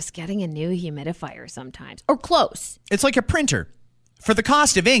price as just getting a new humidifier sometimes, or close. It's like a printer. For the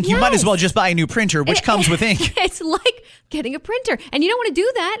cost of ink, you might as well just buy a new printer, which comes with ink. It's like getting a printer. And you don't want to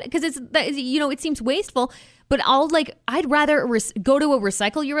do that because it seems wasteful. But I'd rather go to a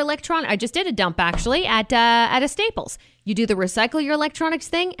recycle your electron. I just did a dump actually at a Staples. You do the recycle your electronics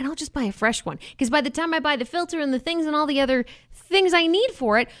thing, and I'll just buy a fresh one. Because by the time I buy the filter and the things and all the other things I need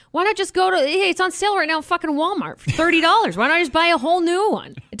for it, why not just go to, hey, it's on sale right now at fucking Walmart for $30. Why not just buy a whole new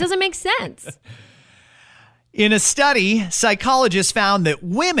one? It doesn't make sense. In a study, psychologists found that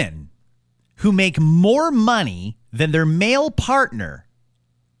women who make more money than their male partner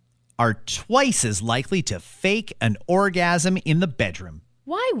are twice as likely to fake an orgasm in the bedroom.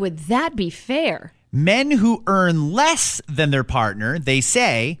 Why would that be fair? Men who earn less than their partner, they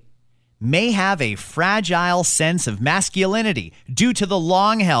say, may have a fragile sense of masculinity due to the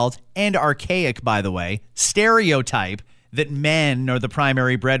long-held and archaic, by the way, stereotype that men are the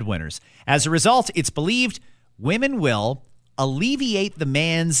primary breadwinners. As a result, it's believed women will alleviate the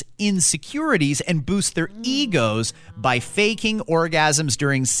man's insecurities and boost their egos by faking orgasms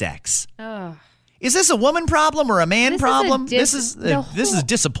during sex. Is this a woman problem or a man problem? This is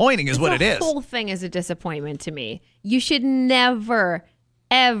disappointing is what it is. The whole thing is a disappointment to me. You should never,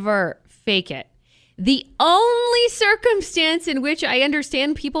 ever fake it. The only circumstance in which I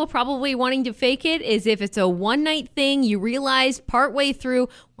understand people probably wanting to fake it is if it's a one-night thing, you realize partway through,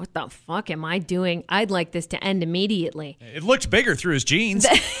 what the fuck am I doing? I'd like this to end immediately. It looked bigger through his jeans.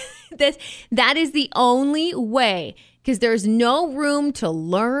 That is the only way, because there's no room to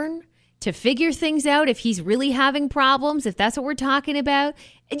learn, to figure things out if he's really having problems, if that's what we're talking about.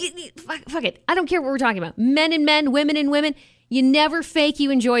 Fuck it. I don't care what we're talking about. Men and men, women and women. You never fake you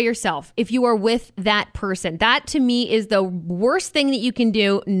enjoy yourself if you are with that person. That, to me, is the worst thing that you can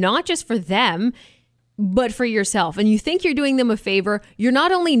do, not just for them, but for yourself. And you think you're doing them a favor. You're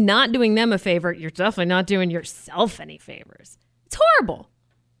not only not doing them a favor, you're definitely not doing yourself any favors. It's horrible.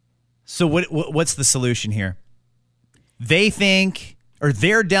 So what's the solution here? They think, or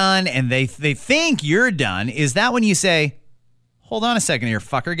they're done, and they think you're done. Is that when you say, hold on a second here,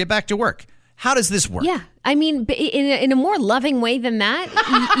 fucker, get back to work? How does this work? Yeah. I mean, in a more loving way than that.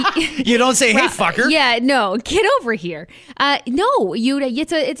 You don't say, hey, fucker. Yeah, no, get over here. No,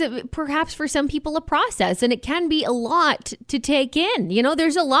 it's perhaps for some people a process, and it can be a lot to take in. You know,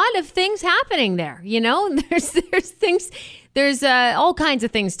 there's a lot of things happening there. You know, there's things, there's all kinds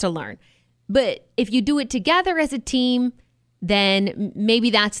of things to learn. But if you do it together as a team, then maybe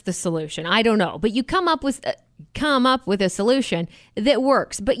that's the solution. I don't know. But you come up with a solution that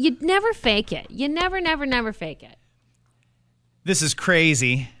works, but you never fake it. You never fake it. This is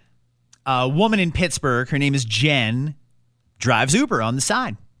crazy. A woman in Pittsburgh, her name is Jen, drives Uber on the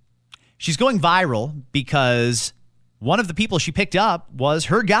side. She's going viral because one of the people she picked up was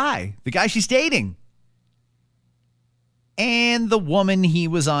her guy, the guy she's dating, and the woman he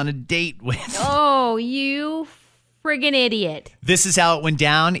was on a date with. Oh, you friggin' idiot. This is how it went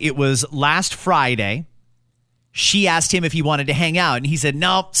down. It was last Friday. She asked him if he wanted to hang out, and he said,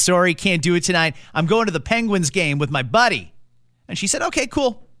 no, sorry, can't do it tonight. I'm going to the Penguins game with my buddy. And she said, okay,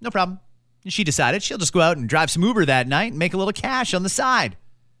 cool, no problem. And she decided she'll just go out and drive some Uber that night and make a little cash on the side.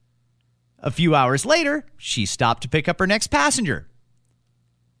 A few hours later, she stopped to pick up her next passenger.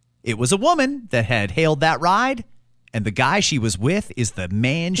 It was a woman that had hailed that ride, and the guy she was with is the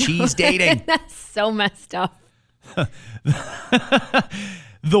man she's dating. That's so messed up.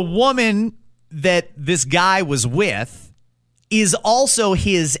 The woman that this guy was with is also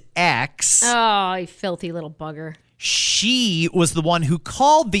his ex. Oh, you filthy little bugger. She was the one who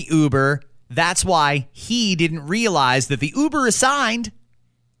called the Uber. That's why he didn't realize that the Uber assigned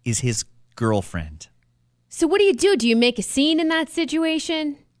is his girlfriend. So what do? Do you make a scene in that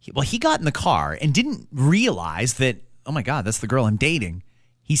situation? Well, he got in the car and didn't realize that, oh my God, that's the girl I'm dating.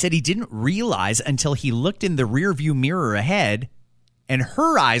 He said he didn't realize until he looked in the rearview mirror ahead, and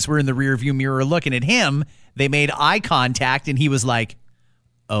her eyes were in the rearview mirror looking at him. They made eye contact, and he was like,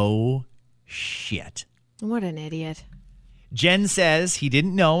 oh, shit. What an idiot. Jen says he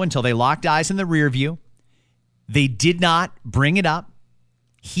didn't know until they locked eyes in the rearview. They did not bring it up.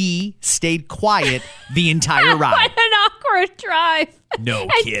 He stayed quiet the entire ride. What an awkward drive. No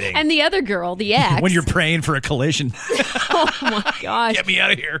kidding. And the other girl, the ex. When you're praying for a collision. Oh, my gosh. Get me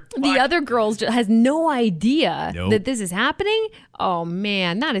out of here. The other girl has no idea that this is happening. Oh,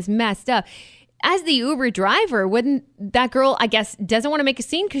 man, that is messed up. As the Uber driver, wouldn't that girl, I guess, doesn't want to make a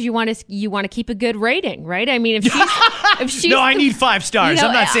scene because you want to keep a good rating, right? I mean, if she's no, I need 5 stars. You know,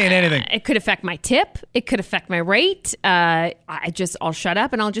 I'm not saying anything. It could affect my tip. It could affect my rate. I'll shut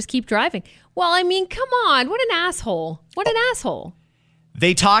up and I'll just keep driving. Well, I mean, come on. What an asshole. What an asshole.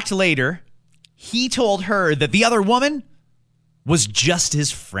 They talked later. He told her that the other woman was just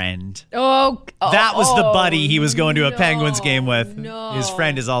his friend. That was the buddy he was going to a Penguins game with. No. His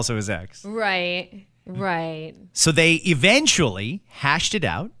friend is also his ex. Right. So they eventually hashed it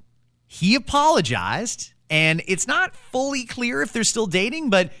out. He apologized, and it's not fully clear if they're still dating,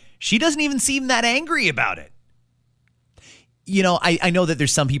 but she doesn't even seem that angry about it. You know, I know that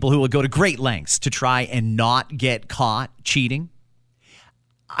there's some people who will go to great lengths to try and not get caught cheating.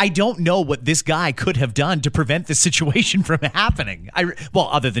 I don't know what this guy could have done to prevent this situation from happening.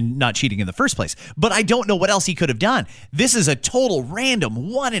 Other than not cheating in the first place. But I don't know what else he could have done. This is a total random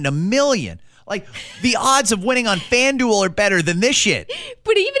 1 in a million. Like, the odds of winning on FanDuel are better than this shit.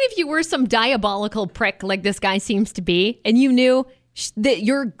 But even if you were some diabolical prick like this guy seems to be, and you knew that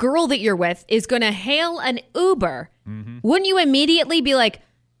your girl that you're with is going to hail an Uber, wouldn't you immediately be like,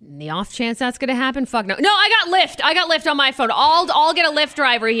 the off chance that's going to happen? Fuck no. No, I got Lyft on my phone. I'll get a Lyft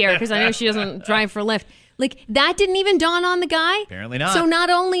driver here because I know she doesn't drive for Lyft. Like, that didn't even dawn on the guy? Apparently not. So not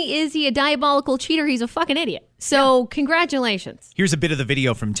only is he a diabolical cheater, he's a fucking idiot. So congratulations. Here's a bit of the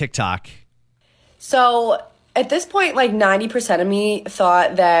video from TikTok. So at this point, like 90% of me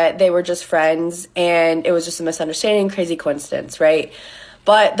thought that they were just friends and it was just a misunderstanding, crazy coincidence, right?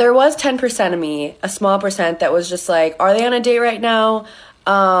 But there was 10% of me, a small percent, that was just like, are they on a date right now?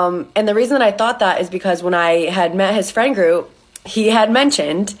 And the reason that I thought that is because when I had met his friend group, he had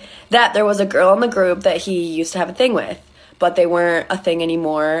mentioned that there was a girl in the group that he used to have a thing with, but they weren't a thing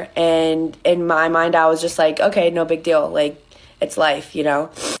anymore. And in my mind, I was just like, okay, no big deal. Like, it's life, you know?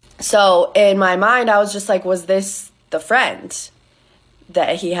 So in my mind, I was just like, was this the friend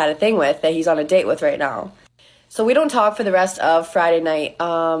that he had a thing with, that he's on a date with right now? So we don't talk for the rest of Friday night,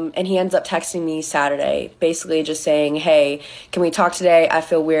 and he ends up texting me Saturday, basically just saying, hey, can we talk today? I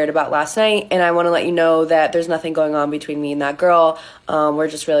feel weird about last night, and I want to let you know that there's nothing going on between me and that girl. We're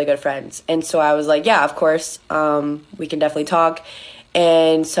just really good friends. And so I was like, yeah, of course, we can definitely talk.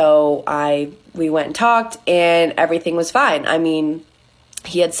 And so we went and talked, and everything was fine. I mean,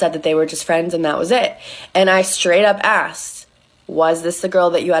 he had said that they were just friends, and that was it. And I straight up asked, was this the girl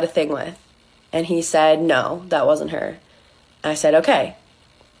that you had a thing with? And he said, no, that wasn't her. I said, okay.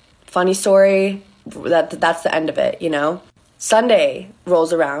 Funny story. That's the end of it, you know? Sunday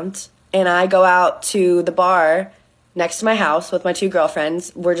rolls around, and I go out to the bar next to my house with my two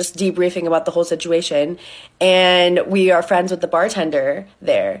girlfriends. We're just debriefing about the whole situation, and we are friends with the bartender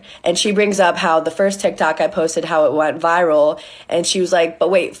there. And she brings up how the first TikTok I posted, how it went viral, and she was like,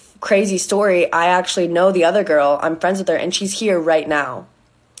 but wait, crazy story. I actually know the other girl. I'm friends with her, and she's here right now.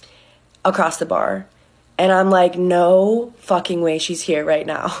 Across the bar. And I'm like, no fucking way she's here right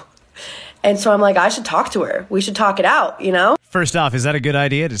now. And so I'm like, I should talk to her. We should talk it out, you know? First off, is that a good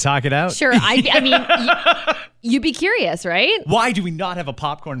idea to talk it out? Sure. I mean, you'd be curious, right? Why do we not have a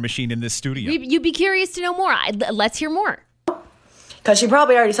popcorn machine in this studio? You'd be curious to know more. Let's hear more. Because she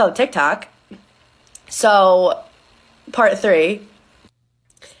probably already saw the TikTok. So, part 3.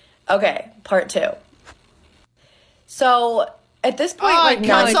 Okay, part 2. So, at this point, it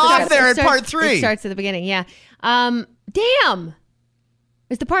cuts off there at part 3. It starts at the beginning, yeah. Damn.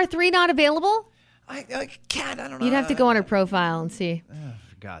 Is the part 3 not available? I don't know. You'd have to go on her profile and see.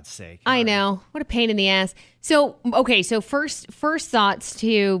 For God's sake. I know. What a pain in the ass. So, okay, so first thoughts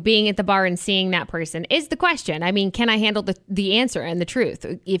to being at the bar and seeing that person is the question. I mean, can I handle the answer and the truth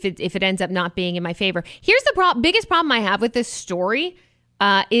if it ends up not being in my favor? Here's the biggest problem I have with this story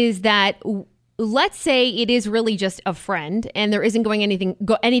is that let's say it is really just a friend and there isn't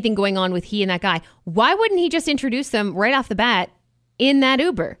anything going on with he and that guy. Why wouldn't he just introduce them right off the bat in that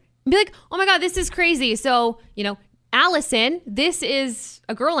Uber? Be like, oh my God, this is crazy. So, you know, Allison, this is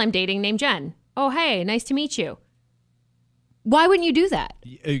a girl I'm dating named Jen. Oh, hey, nice to meet you. Why wouldn't you do that?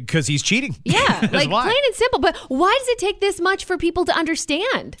 Because he's cheating. Yeah, like plain and simple. But why does it take this much for people to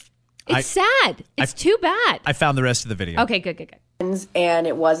understand? It's sad. It's too bad. I found the rest of the video. Okay, good. And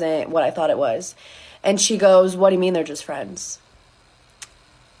it wasn't what I thought it was. And she goes, what do you mean they're just friends?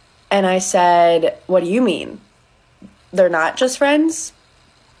 And I said, what do you mean? They're not just friends?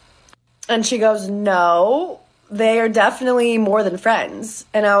 And she goes, no, they are definitely more than friends.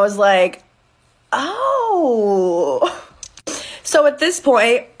 And I was like, oh. So at this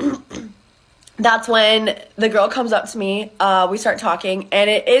point, that's when the girl comes up to me. We start talking, and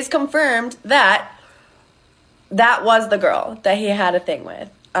it is confirmed that was the girl that he had a thing with.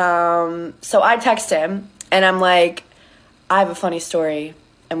 So I text him, and I'm like, I have a funny story,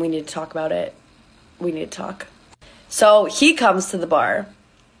 and we need to talk about it. We need to talk. So he comes to the bar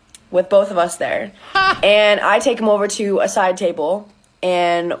with both of us there, and I take him over to a side table,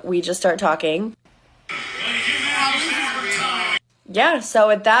 and we just start talking. Yeah, so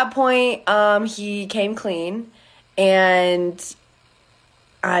at that point, he came clean, and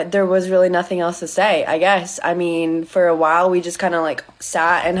there was really nothing else to say, I guess. I mean, for a while, we just kind of like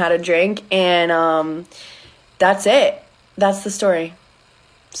sat and had a drink, and that's it. That's the story.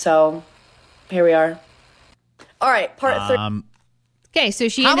 So here we are. All right, part 3. Okay, so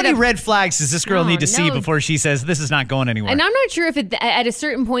she How ended many up... red flags does this girl need to see before she says, this is not going anywhere? And I'm not sure if at a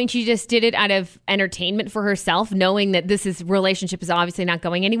certain point she just did it out of entertainment for herself, knowing that this relationship is obviously not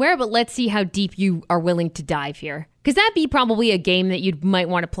going anywhere, but let's see how deep you are willing to dive here. Because that'd be probably a game that you might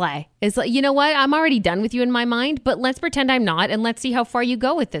want to play. It's like, you know what? I'm already done with you in my mind, but let's pretend I'm not, and let's see how far you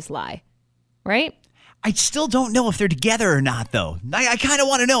go with this lie. Right? I still don't know if they're together or not, though. I kind of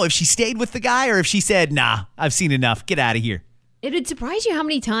want to know if she stayed with the guy or if she said, nah, I've seen enough. Get out of here. It'd surprise you how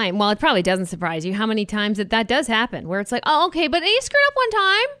many times, well, it probably doesn't surprise you how many times that does happen, where it's like, oh, okay, but he screwed up one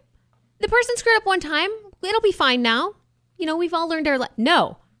time. The person screwed up one time. It'll be fine now. We've all learned our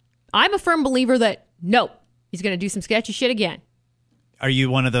No. I'm a firm believer that, no, he's going to do some sketchy shit again. Are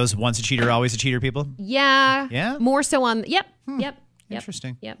you one of those once a cheater, always a cheater people? Yeah. Yeah? More so on, yep.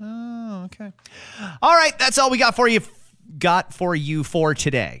 Interesting. Yep. Oh, okay. All right, that's all we got for you for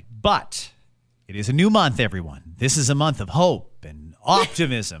today. But it is a new month, everyone. This is a month of hope and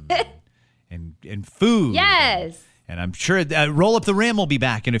optimism and food. Yes. And I'm sure Roll Up the Rim will be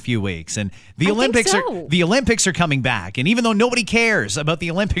back in a few weeks. And the Olympics Olympics are coming back. And even though nobody cares about the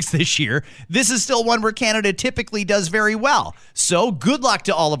Olympics this year, this is still one where Canada typically does very well. So good luck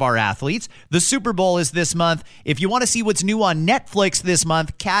to all of our athletes. The Super Bowl is this month. If you want to see what's new on Netflix this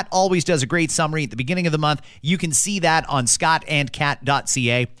month, Kat always does a great summary at the beginning of the month. You can see that on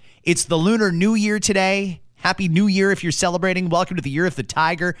scottandcat.ca. It's the Lunar New Year today. Happy New Year if you're celebrating. Welcome to the Year of the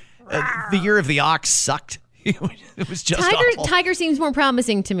Tiger. The Year of the Ox sucked. It was just awful. Tiger seems more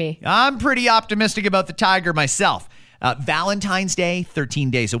promising to me. I'm pretty optimistic about the Tiger myself. Valentine's Day, 13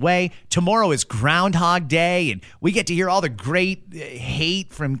 days away. Tomorrow is Groundhog Day, and we get to hear all the great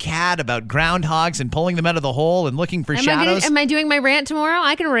hate from Kat about groundhogs and pulling them out of the hole and looking for shadows. Am I doing my rant tomorrow?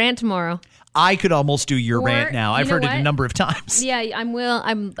 I can rant tomorrow. I could almost do your rant now. I've heard it a number of times. Yeah,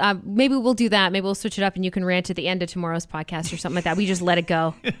 maybe we'll do that. Maybe we'll switch it up and you can rant at the end of tomorrow's podcast or something like that. We just let it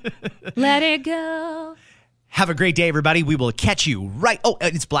go. Let it go. Have a great day, everybody. We will catch you right. Oh,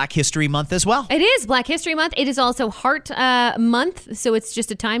 it's Black History Month as well. It is Black History Month. It is also Heart Month. So it's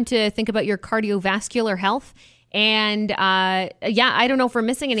just a time to think about your cardiovascular health. And I don't know if we're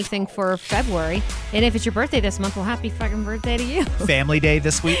missing anything for February. And if it's your birthday this month, well, happy fucking birthday to you. Family Day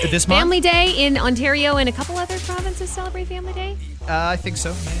this month? Family Day in Ontario and a couple other provinces celebrate Family Day. I think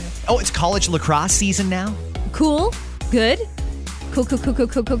so. Oh, it's college lacrosse season now. Cool. Good.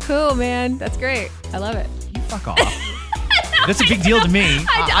 Cool, man. That's great. I love it. You fuck off. That's a big deal to me.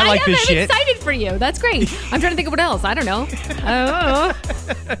 I like this shit. I'm excited for you. That's great. I'm trying to think of what else. I don't know.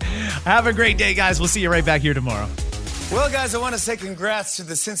 Have a great day, guys. We'll see you right back here tomorrow. Well, guys, I want to say congrats to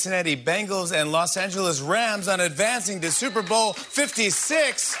the Cincinnati Bengals and Los Angeles Rams on advancing to Super Bowl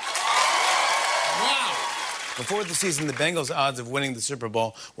 56. Wow. Before the season, the Bengals' odds of winning the Super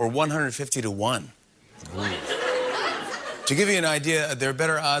Bowl were 150-1. To give you an idea, there are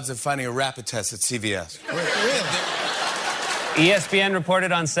better odds of finding a rapid test at CVS. ESPN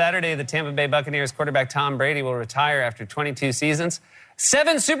reported on Saturday the Tampa Bay Buccaneers quarterback Tom Brady will retire after 22 seasons,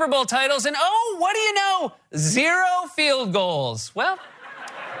 7 Super Bowl titles, and what do you know? 0 field goals. Well,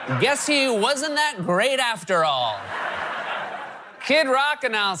 guess he wasn't that great after all. Kid Rock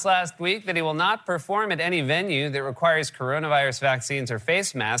announced last week that he will not perform at any venue that requires coronavirus vaccines or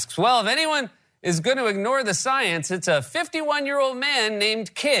face masks. Well, if anyone is going to ignore the science, it's a 51-year-old man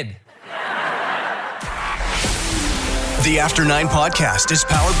named Kid. The After 9 podcast is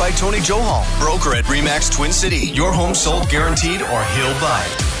powered by Tony Johal, broker at RE/MAX Twin City. Your home sold guaranteed or he'll buy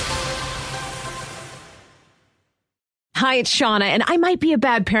it. Hi, it's Shauna, and I might be a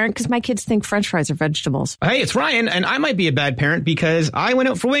bad parent because my kids think French fries are vegetables. Hey, it's Ryan, and I might be a bad parent because I went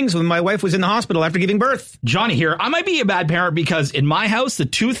out for wings when my wife was in the hospital after giving birth. Johnny here. I might be a bad parent because in my house, the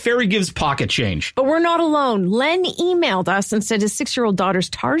tooth fairy gives pocket change. But we're not alone. Len emailed us and said his 6-year-old daughter's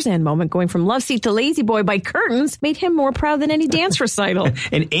Tarzan moment going from love seat to lazy boy by curtains made him more proud than any dance recital.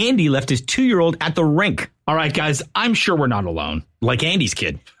 And Andy left his 2-year-old at the rink. All right, guys, I'm sure we're not alone. Like Andy's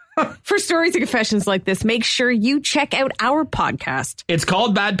kid. For stories and confessions like this, make sure you check out our podcast. It's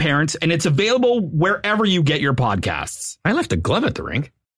called Bad Parents, and it's available wherever you get your podcasts. I left a glove at the rink.